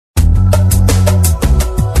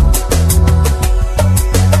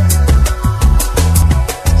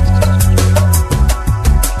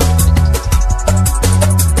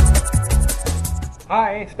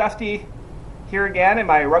Dusty here again in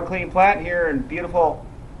my rug cleaning plant here in beautiful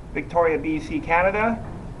Victoria, BC, Canada.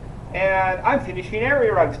 And I'm finishing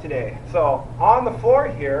area rugs today. So on the floor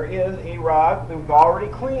here is a rug that we've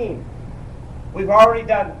already cleaned. We've already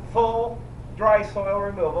done full dry soil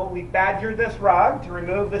removal. We badgered this rug to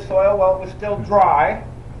remove the soil while it was still dry.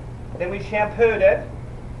 Then we shampooed it.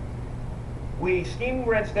 We steam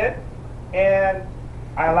rinsed it, and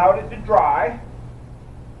I allowed it to dry.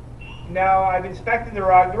 Now I've inspected the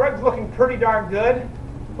rug. The rug's looking pretty darn good,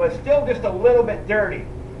 but still just a little bit dirty.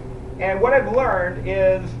 And what I've learned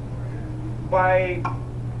is by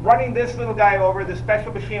running this little guy over, the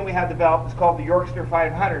special machine we have developed, it's called the Yorkster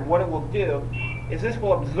 500, what it will do is this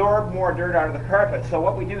will absorb more dirt out of the carpet. So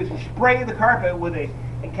what we do is we spray the carpet with a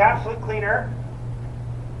encapsulant cleaner.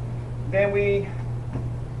 Then we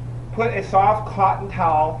put a soft cotton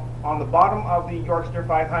towel on the bottom of the Yorkster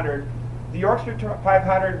 500. The Yorkster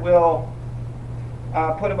 500 will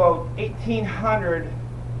put about 1,800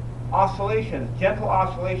 oscillations, gentle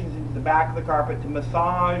oscillations into the back of the carpet to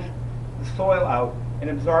massage the soil out and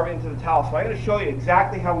absorb it into the towel. So I'm going to show you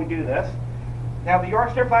exactly how we do this. Now the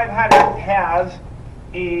Yorkster 500 has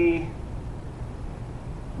a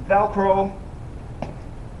Velcro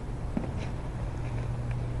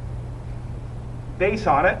base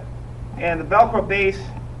on it, and the Velcro base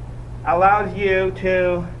allows you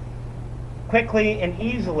to quickly and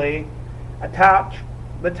easily attach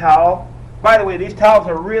the towel. By the way, these towels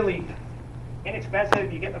are really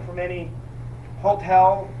inexpensive. You get them from any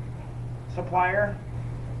hotel supplier.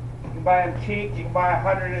 You can buy them cheap. You can buy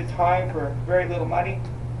 100 at a time for very little money.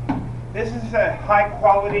 This is a high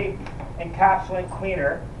quality encapsulant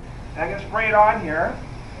cleaner. And I'm going to spray it on here,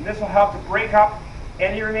 and this will help to break up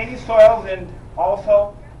any remaining soils, and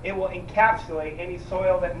also it will encapsulate any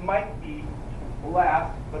soil that might be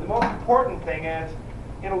left. But the most important thing is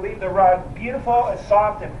it'll leave the rug beautiful and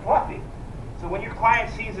soft and fluffy. So when your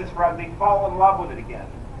client sees this rug, they fall in love with it again.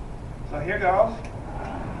 So here goes.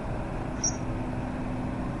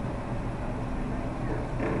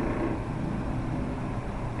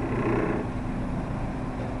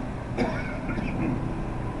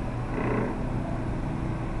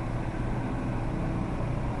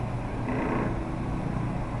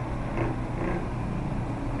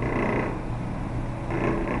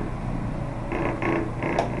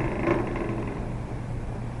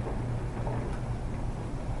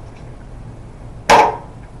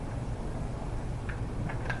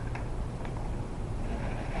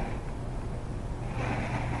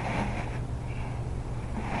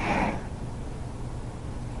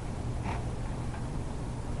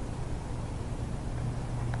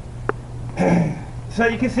 So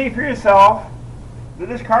you can see for yourself that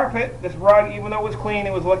this carpet, this rug, even though it was clean,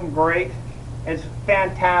 it was looking great. It's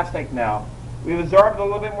fantastic now. We've absorbed a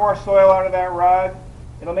little bit more soil out of that rug.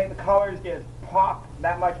 It'll make the colors just pop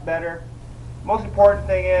that much better. Most important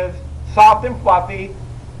thing is soft and fluffy,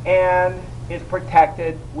 and is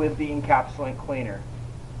protected with the encapsulant cleaner.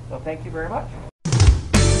 So thank you very much.